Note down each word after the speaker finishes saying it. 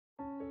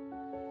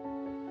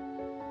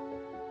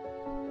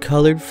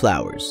Colored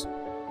flowers.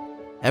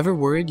 Ever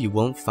worried you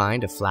won't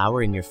find a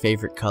flower in your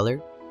favorite color?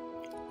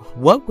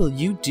 What will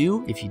you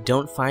do if you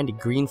don't find a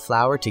green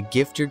flower to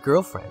gift your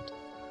girlfriend?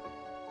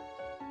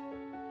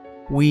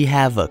 We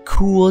have a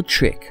cool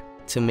trick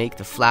to make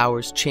the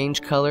flowers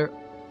change color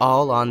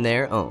all on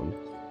their own.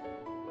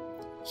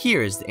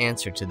 Here is the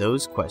answer to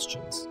those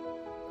questions.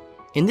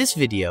 In this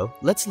video,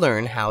 let's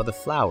learn how the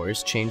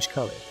flowers change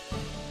color.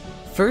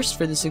 First,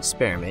 for this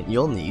experiment,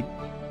 you'll need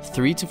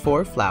 3 to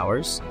 4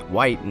 flowers,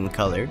 white in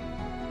color,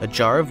 a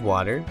jar of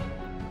water,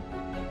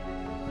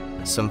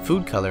 some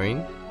food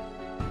coloring.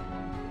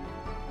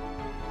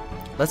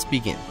 Let's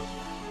begin.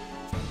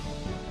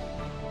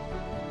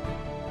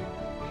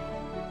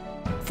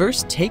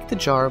 First, take the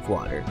jar of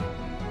water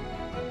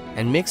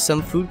and mix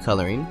some food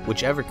coloring,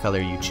 whichever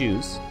color you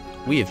choose.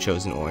 We have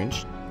chosen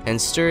orange,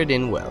 and stir it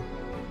in well.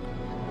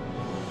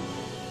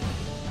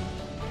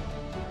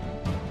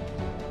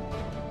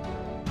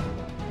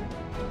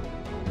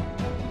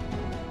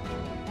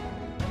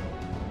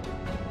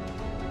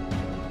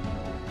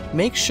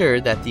 Make sure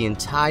that the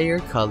entire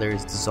color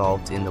is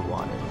dissolved in the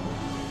water.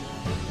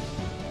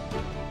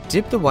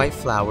 Dip the white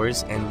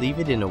flowers and leave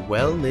it in a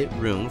well-lit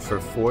room for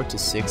 4 to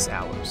 6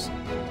 hours.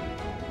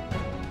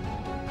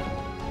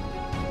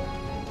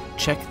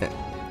 Check them.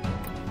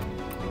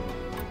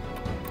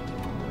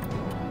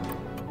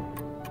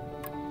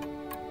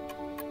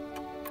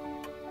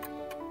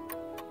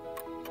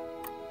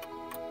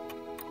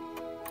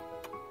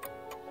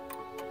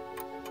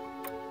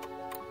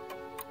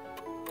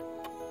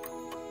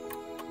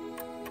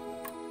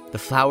 The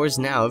flowers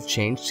now have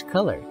changed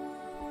color.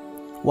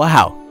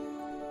 Wow!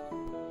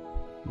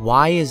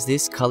 Why is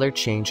this color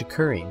change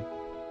occurring?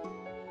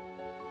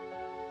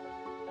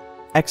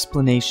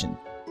 Explanation.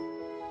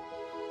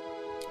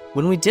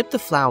 When we dip the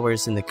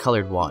flowers in the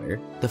colored water,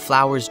 the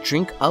flowers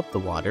drink up the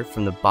water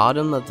from the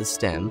bottom of the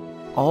stem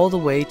all the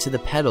way to the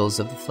petals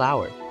of the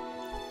flower.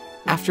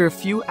 After a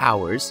few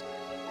hours,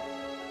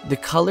 the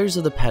colors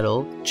of the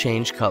petal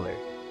change color.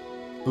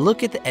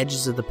 Look at the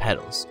edges of the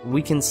petals.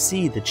 We can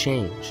see the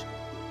change.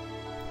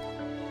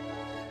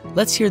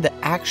 Let's hear the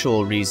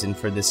actual reason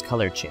for this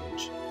color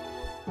change.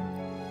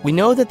 We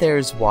know that there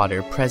is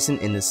water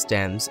present in the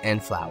stems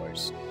and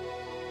flowers.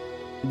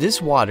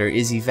 This water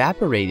is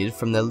evaporated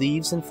from the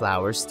leaves and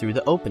flowers through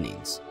the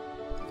openings.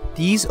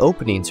 These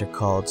openings are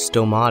called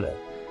stomata.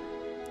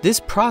 This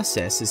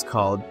process is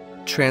called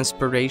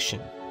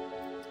transpiration.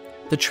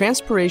 The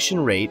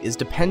transpiration rate is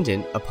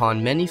dependent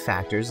upon many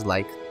factors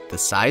like the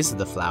size of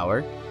the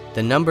flower,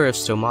 the number of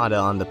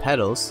stomata on the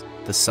petals,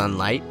 the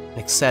sunlight,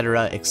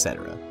 etc.,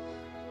 etc.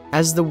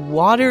 As the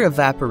water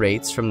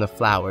evaporates from the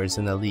flowers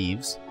and the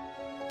leaves,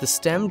 the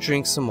stem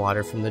drinks some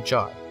water from the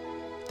jar.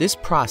 This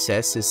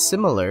process is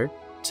similar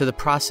to the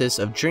process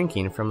of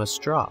drinking from a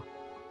straw.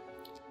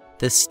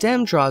 The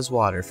stem draws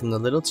water from the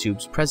little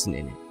tubes present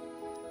in it.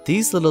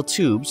 These little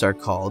tubes are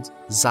called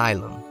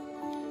xylem.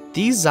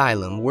 These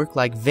xylem work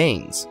like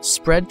veins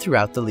spread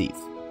throughout the leaf.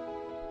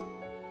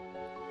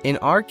 In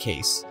our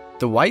case,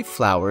 the white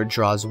flower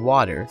draws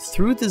water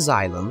through the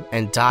xylem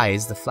and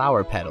dyes the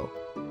flower petal.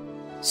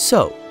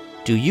 So,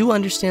 do you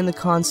understand the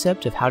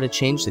concept of how to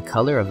change the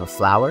color of a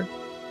flower?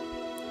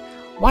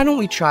 Why don't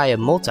we try a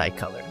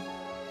multicolor?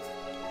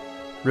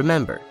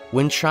 Remember,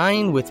 when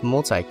trying with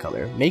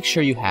multicolor, make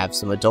sure you have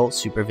some adult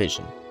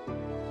supervision.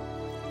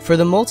 For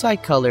the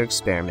multicolor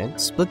experiment,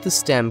 split the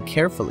stem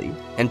carefully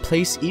and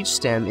place each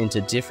stem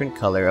into different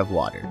color of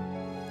water.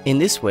 In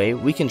this way,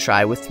 we can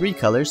try with 3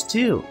 colors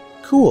too.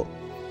 Cool!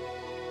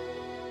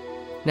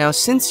 Now,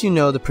 since you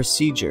know the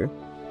procedure,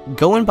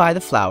 go and buy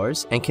the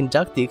flowers and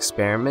conduct the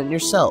experiment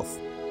yourself.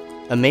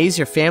 Amaze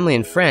your family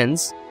and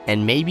friends,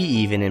 and maybe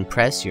even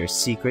impress your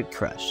secret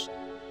crush.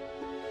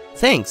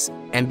 Thanks,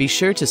 and be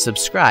sure to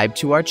subscribe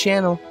to our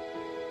channel.